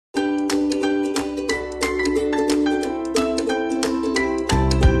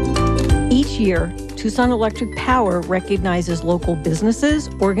year, Tucson Electric Power recognizes local businesses,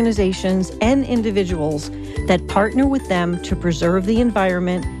 organizations, and individuals that partner with them to preserve the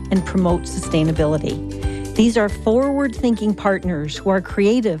environment and promote sustainability. These are forward-thinking partners who are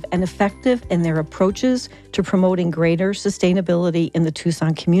creative and effective in their approaches to promoting greater sustainability in the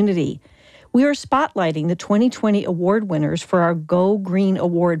Tucson community. We are spotlighting the 2020 award winners for our Go Green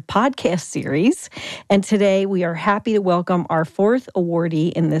Award podcast series. And today we are happy to welcome our fourth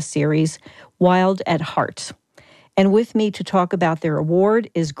awardee in this series, Wild at Heart. And with me to talk about their award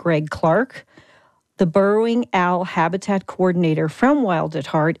is Greg Clark, the Burrowing Owl Habitat Coordinator from Wild at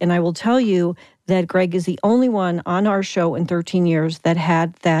Heart. And I will tell you that Greg is the only one on our show in 13 years that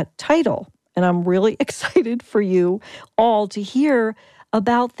had that title. And I'm really excited for you all to hear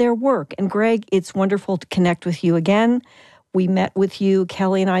about their work. And Greg, it's wonderful to connect with you again. We met with you.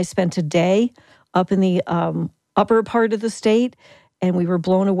 Kelly and I spent a day up in the upper part of the state, and we were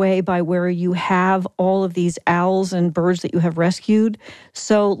blown away by where you have all of these owls and birds that you have rescued.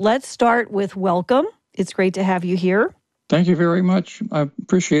 So let's start with welcome. It's great to have you here. Thank you very much. I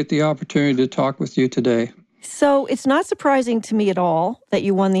appreciate the opportunity to talk with you today. So it's not surprising to me at all that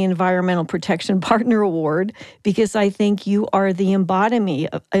you won the Environmental Protection Partner Award, because I think you are the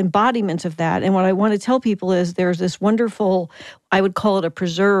embodiment of that. And what I want to tell people is there's this wonderful, I would call it a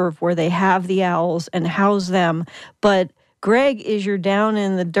preserve, where they have the owls and house them. But Greg is your down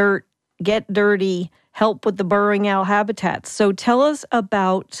in the dirt, get dirty, help with the burrowing owl habitats. So tell us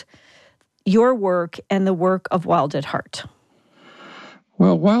about your work and the work of Wild at Heart.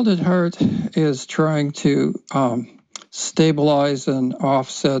 Well, Wild at Heart is trying to stabilize and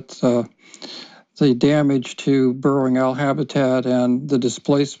offset the damage to burrowing owl habitat and the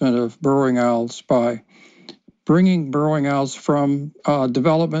displacement of burrowing owls by bringing burrowing owls from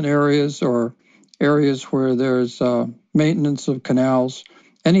development areas or areas where there's maintenance of canals,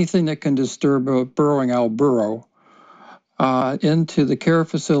 anything that can disturb a burrowing owl burrow, into the care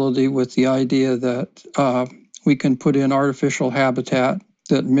facility with the idea that we can put in artificial habitat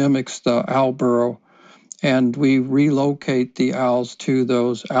that mimics the owl burrow, and we relocate the owls to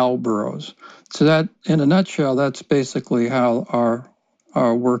those owl burrows. So that, in a nutshell, that's basically how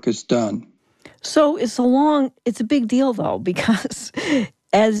our work is done. So it's a big deal, though, because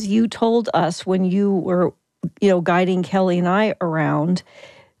as you told us when you were, guiding Kelly and I around,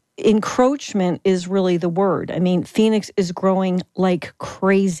 encroachment is really the word. I mean, Phoenix is growing like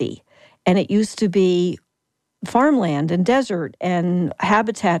crazy, and it used to be farmland and desert and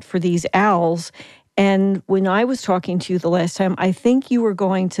habitat for these owls. And when I was talking to you the last time, I think you were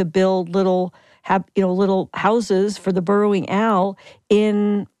going to build little houses for the burrowing owl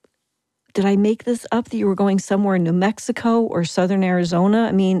in, did I make this up, that you were going somewhere in New Mexico or southern Arizona?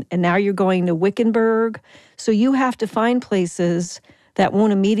 I mean, and now you're going to Wickenburg. So you have to find places that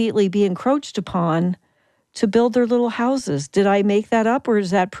won't immediately be encroached upon to build their little houses. Did I make that up, or is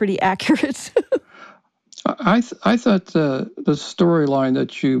that pretty accurate? I thought the storyline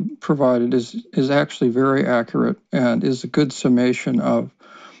that you provided is actually very accurate and is a good summation of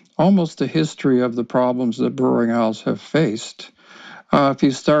almost the history of the problems that burrowing owls have faced. If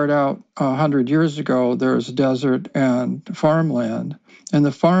you start out 100 years ago, there's desert and farmland, and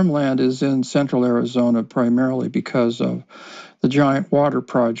the farmland is in central Arizona primarily because of the giant water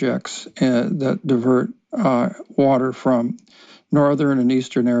projects that divert water from northern and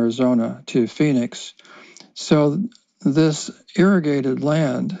eastern Arizona to Phoenix. So this irrigated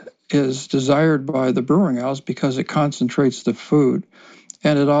land is desired by the burrowing owls because it concentrates the food,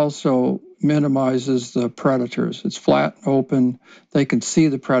 and it also minimizes the predators. It's flat, open, they can see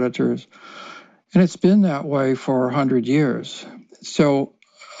the predators, and it's been that way for 100 years. So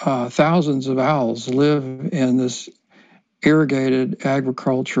thousands of owls live in this irrigated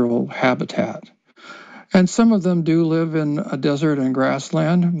agricultural habitat. And some of them do live in a desert and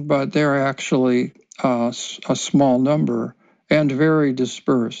grassland, but they're actually a small number and very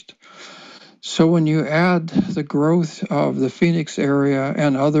dispersed. So when you add the growth of the Phoenix area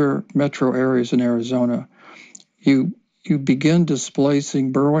and other metro areas in Arizona, you begin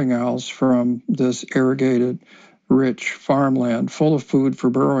displacing burrowing owls from this irrigated, rich farmland full of food for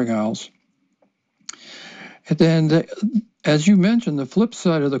burrowing owls. And then, as you mentioned, the flip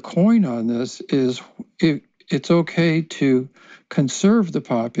side of the coin on this is it's okay to conserve the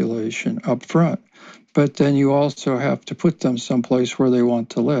population up front, but then you also have to put them someplace where they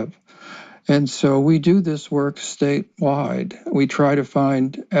want to live. And so we do this work statewide. We try to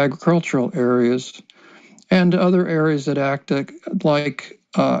find agricultural areas and other areas that act like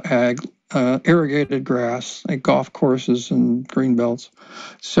irrigated grass, like golf courses and green belts.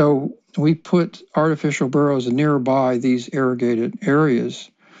 So we put artificial burrows nearby these irrigated areas,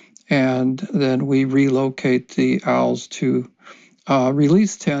 and then we relocate the owls to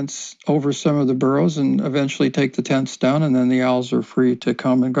release tents over some of the burrows and eventually take the tents down, and then the owls are free to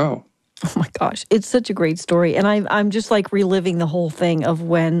come and go. Oh my gosh, it's such a great story. And I'm just like reliving the whole thing of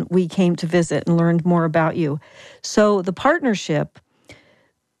when we came to visit and learned more about you. So the partnership,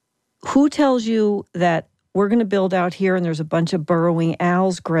 who tells you that we're going to build out here and there's a bunch of burrowing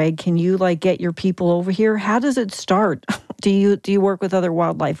owls? Greg, can you like get your people over here? How does it start? Do you work with other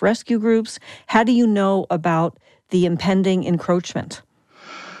wildlife rescue groups? How do you know about the impending encroachment?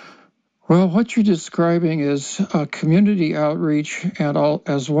 Well, what you're describing is community outreach and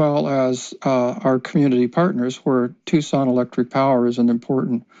as well as our community partners, where Tucson Electric Power is an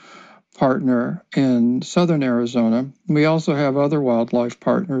important partner in southern Arizona. We also have other wildlife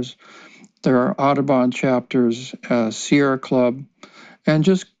partners. There are Audubon chapters, Sierra Club, and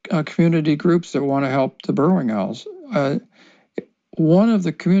just community groups that want to help the burrowing owls. One of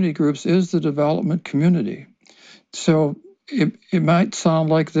the community groups is the development community. So it might sound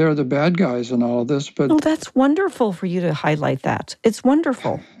like they're the bad guys in all of this, but... Oh, that's wonderful for you to highlight that. It's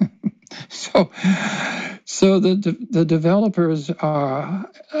wonderful. So the developers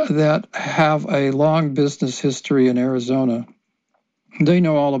that have a long business history in Arizona, they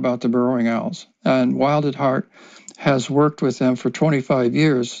know all about the burrowing owls. And Wild at Heart has worked with them for 25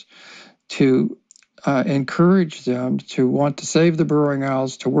 years to encourage them to want to save the burrowing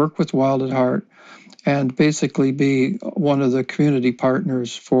owls, to work with Wild at Heart, and basically be one of the community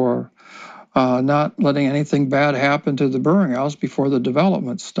partners for not letting anything bad happen to the burrowing owls before the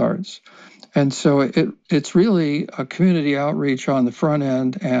development starts. And so it's really a community outreach on the front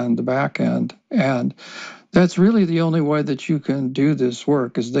end and the back end. And that's really the only way that you can do this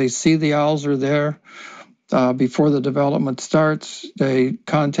work, is they see the owls are there before the development starts. They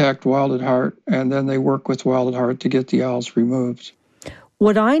contact Wild at Heart, and then they work with Wild at Heart to get the owls removed.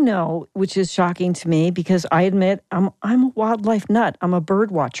 What I know, which is shocking to me, because I admit I'm a wildlife nut. I'm a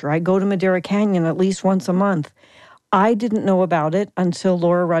bird watcher. I go to Madera Canyon at least once a month. I didn't know about it until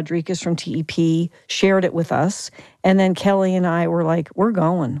Laura Rodriguez from TEP shared it with us. And then Kelly and I were like, we're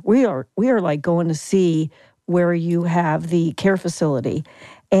going. We are like going to see where you have the care facility.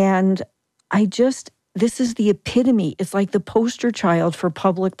 And this is the epitome. It's like the poster child for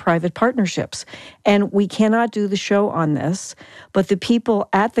public-private partnerships. And we cannot do the show on this, but the people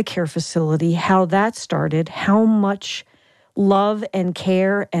at the care facility, how that started, how much love and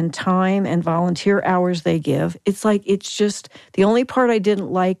care and time and volunteer hours they give. It's just, the only part I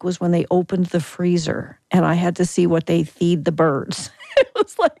didn't like was when they opened the freezer and I had to see what they feed the birds. It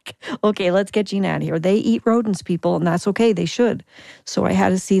was like, okay, let's get Gina out of here. They eat rodents, people, and that's okay. They should. So I had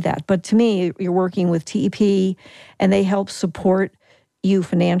to see that. But to me, you're working with TEP and they help support you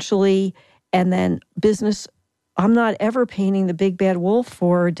financially, and then business. I'm not ever painting the big bad wolf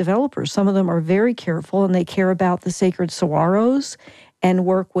for developers. Some of them are very careful and they care about the sacred saguaros and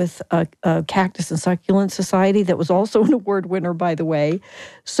work with a cactus and succulent society that was also an award winner, by the way.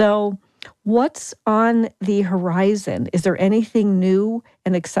 So what's on the horizon? Is there anything new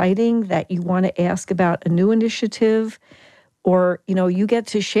and exciting that you want to ask about a new initiative? Or, you get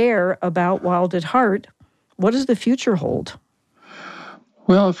to share about Wild at Heart. What does the future hold?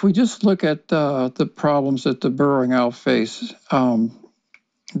 Well, if we just look at the problems that the burrowing owl face,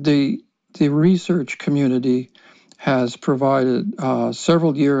 the research community has provided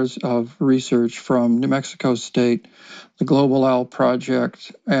several years of research from New Mexico State, the Global Owl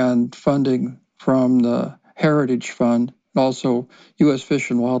Project, and funding from the Heritage Fund, and also U.S. Fish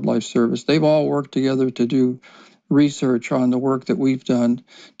and Wildlife Service. They've all worked together to do research on the work that we've done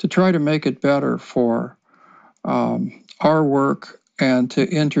to try to make it better for our work and to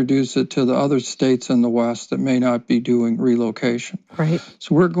introduce it to the other states in the West that may not be doing relocation. Right.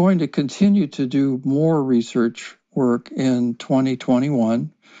 So we're going to continue to do more research work in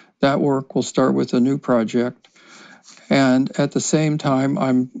 2021. That work will start with a new project. And at the same time,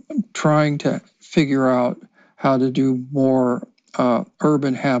 I'm trying to figure out how to do more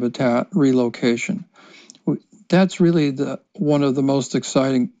urban habitat relocation. That's really one of the most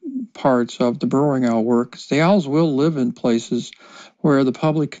exciting parts of the burrowing owl work. The owls will live in places where the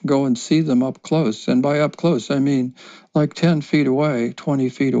public can go and see them up close. And by up close, I mean like 10 feet away, 20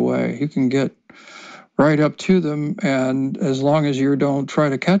 feet away. You can get right up to them, and as long as you don't try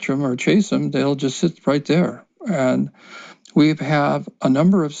to catch them or chase them, they'll just sit right there. And we have a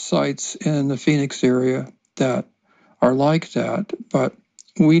number of sites in the Phoenix area that are like that, but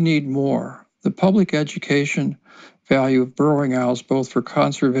we need more. The public education value of burrowing owls, both for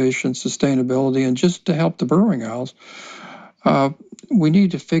conservation, sustainability, and just to help the burrowing owls, we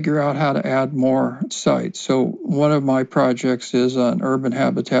need to figure out how to add more sites. So one of my projects is an urban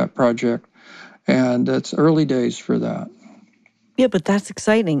habitat project, and it's early days for that. Yeah, but that's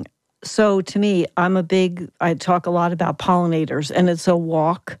exciting. So to me, I talk a lot about pollinators, and it's a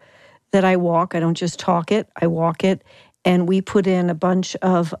walk that I walk. I don't just talk it, I walk it. And we put in a bunch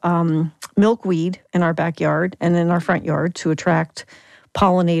of milkweed in our backyard and in our front yard to attract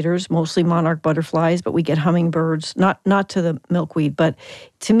pollinators, mostly monarch butterflies, but we get hummingbirds, not to the milkweed. But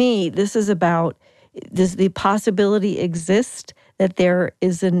to me, this is about, does the possibility exist that there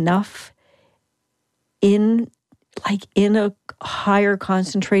is enough in a higher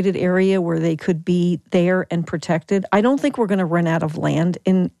concentrated area where they could be there and protected? I don't think we're going to run out of land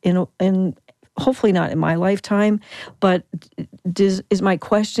in hopefully not in my lifetime, but is my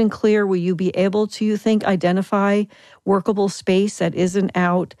question clear? Will you be able to, you think, identify workable space that isn't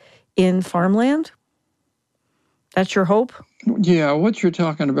out in farmland? That's your hope? Yeah, what you're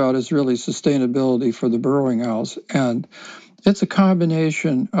talking about is really sustainability for the burrowing owls, and it's a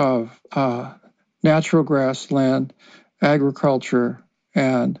combination of natural grassland, agriculture,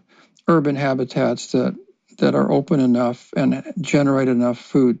 and urban habitats that are open enough and generate enough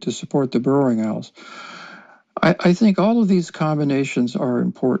food to support the burrowing owls. I think all of these combinations are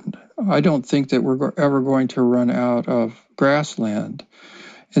important. I don't think that we're ever going to run out of grassland.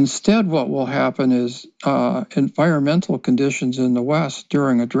 Instead, what will happen is environmental conditions in the West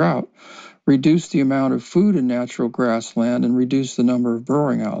during a drought reduce the amount of food in natural grassland and reduce the number of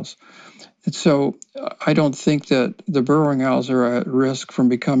burrowing owls. And so I don't think that the burrowing owls are at risk from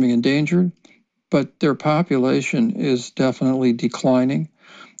becoming endangered, but their population is definitely declining.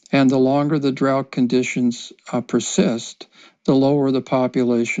 And the longer the drought conditions persist, the lower the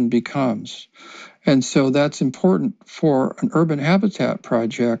population becomes. And so that's important for an urban habitat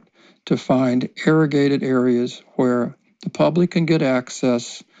project to find irrigated areas where the public can get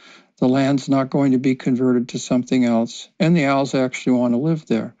access, the land's not going to be converted to something else, and the owls actually want to live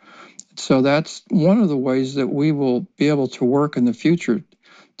there. So that's one of the ways that we will be able to work in the future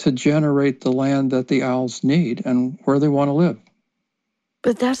to generate the land that the owls need and where they want to live.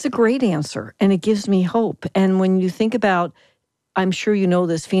 But that's a great answer, and it gives me hope. And when you think about, I'm sure you know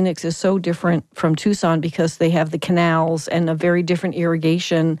this, Phoenix is so different from Tucson because they have the canals and a very different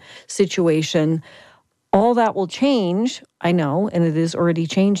irrigation situation. All that will change, I know, and it is already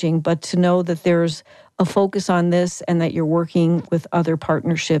changing, but to know that there's a focus on this and that you're working with other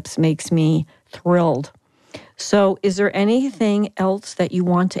partnerships makes me thrilled. So is there anything else that you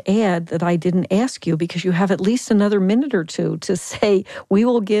want to add that I didn't ask you? Because you have at least another minute or two to say, we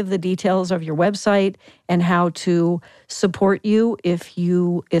will give the details of your website and how to support you.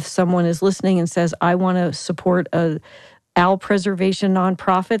 If someone is listening and says, I want to support a owl preservation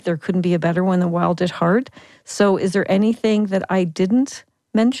nonprofit, there couldn't be a better one than Wild at Heart. So is there anything that I didn't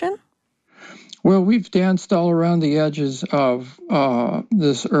mention? Well, we've danced all around the edges of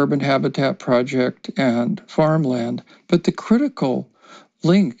this urban habitat project and farmland, but the critical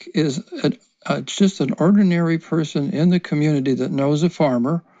link is just an ordinary person in the community that knows a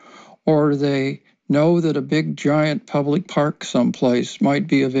farmer, or they know that a big giant public park someplace might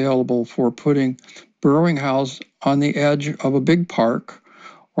be available for putting burrowing owls on the edge of a big park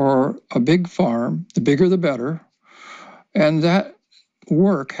or a big farm. The bigger the better. And that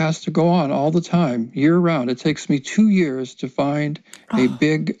work has to go on all the time, year-round. It takes me 2 years to find a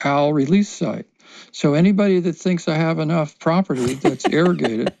big owl release site. So anybody that thinks I have enough property that's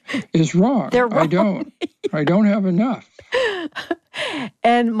irrigated is wrong. They're wrong. I don't. I don't have enough.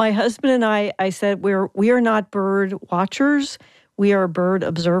 And my husband and I said we are not bird watchers. We are bird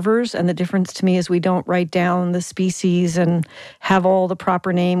observers. And the difference to me is we don't write down the species and have all the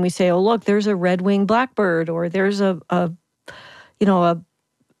proper name. We say, oh, look, there's a red-winged blackbird, or there's a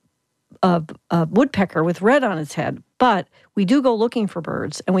woodpecker with red on its head. But we do go looking for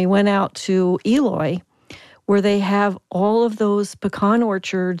birds. And we went out to Eloy, where they have all of those pecan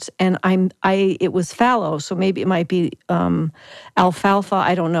orchards, and it was fallow, so maybe it might be alfalfa.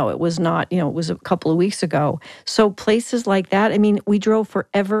 I don't know. It was not. It was a couple of weeks ago. So places like that. I mean, we drove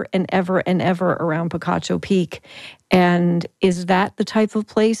forever and ever and ever around Picacho Peak, and is that the type of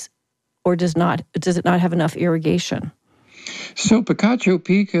place, or does it not have enough irrigation? So Picacho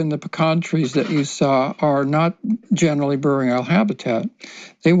Peak and the pecan trees that you saw are not generally burrowing owl habitat.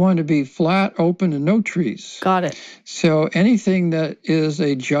 They want to be flat, open, and no trees. Got it. So anything that is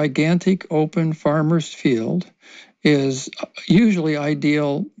a gigantic open farmer's field is usually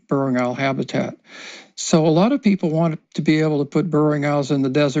ideal burrowing owl habitat. So a lot of people want to be able to put burrowing owls in the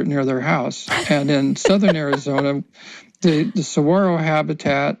desert near their house. And in southern Arizona, The saguaro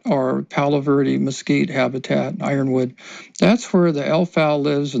habitat or Palo Verde mesquite habitat, ironwood, that's where the elf owl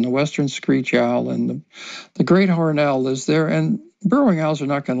lives and the western screech owl and the great horned owl lives there. And burrowing owls are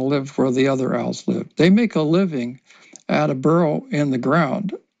not going to live where the other owls live. They make a living at a burrow in the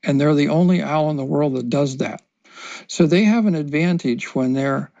ground, and they're the only owl in the world that does that. So they have an advantage when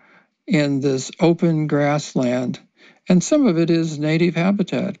they're in this open grassland, and some of it is native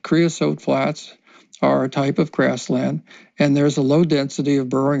habitat. Creosote flats are a type of grassland, and there's a low density of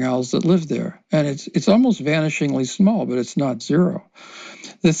burrowing owls that live there. And it's almost vanishingly small, but it's not zero.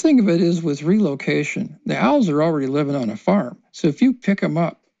 The thing of it is with relocation, the owls are already living on a farm. So if you pick them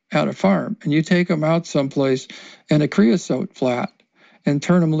up at a farm and you take them out someplace in a creosote flat and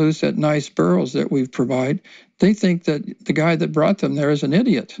turn them loose at nice burrows that we provide, they think that the guy that brought them there is an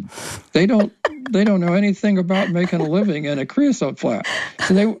idiot. They don't know anything about making a living in a creosote flat.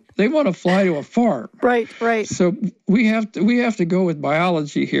 So they want to fly to a farm. Right. So we have to go with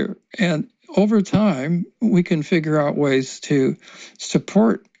biology here. And over time, we can figure out ways to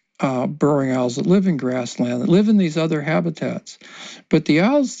support burrowing owls that live in grassland, that live in these other habitats. But the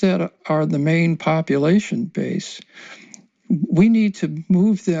owls that are the main population base, we need to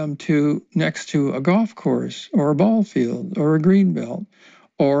move them to next to a golf course or a ball field or a green belt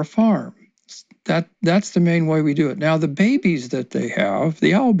or a farm. That's the main way we do it. Now, the babies that they have,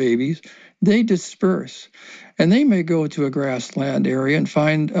 the owl babies, they disperse. And they may go to a grassland area and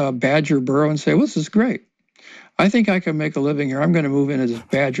find a badger burrow and say, well, this is great. I think I can make a living here. I'm going to move into this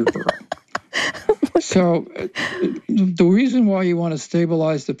badger burrow. So the reason why you want to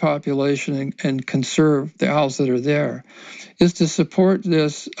stabilize the population and conserve the owls that are there is to support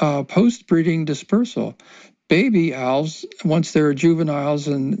this post-breeding dispersal. Baby owls, once they're juveniles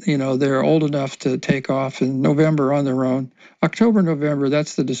and they're old enough to take off in November on their own, October, November,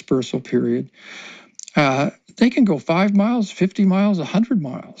 that's the dispersal period. They can go 5 miles, 50 miles, 100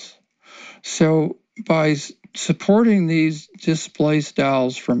 miles. So by supporting these displaced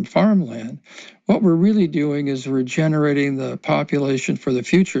owls from farmland, what we're really doing is regenerating the population for the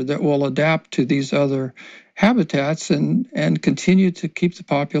future that will adapt to these other habitats and continue to keep the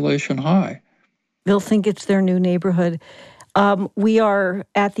population high. They'll think it's their new neighborhood. We are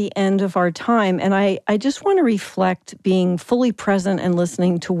at the end of our time, and I just want to reflect being fully present and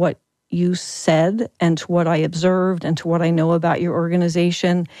listening to what you said and to what I observed and to what I know about your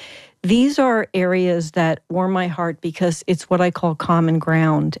organization. These are areas that warm my heart because it's what I call common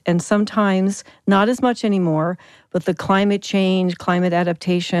ground. And sometimes, not as much anymore, but the climate change, climate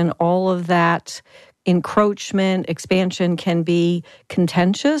adaptation, all of that encroachment, expansion can be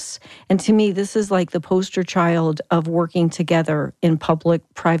contentious. And to me, this is like the poster child of working together in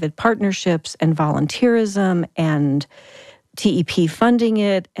public-private partnerships and volunteerism and TEP funding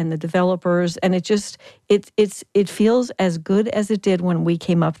it and the developers. And it feels as good as it did when we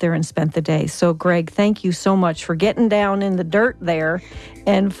came up there and spent the day. So Greg, thank you so much for getting down in the dirt there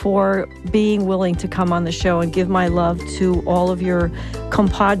and for being willing to come on the show, and give my love to all of your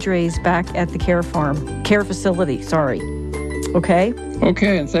compadres back at the care facility. Okay?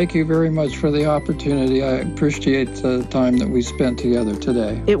 Okay, and thank you very much for the opportunity. I appreciate the time that we spent together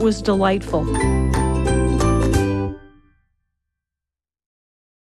today. It was delightful.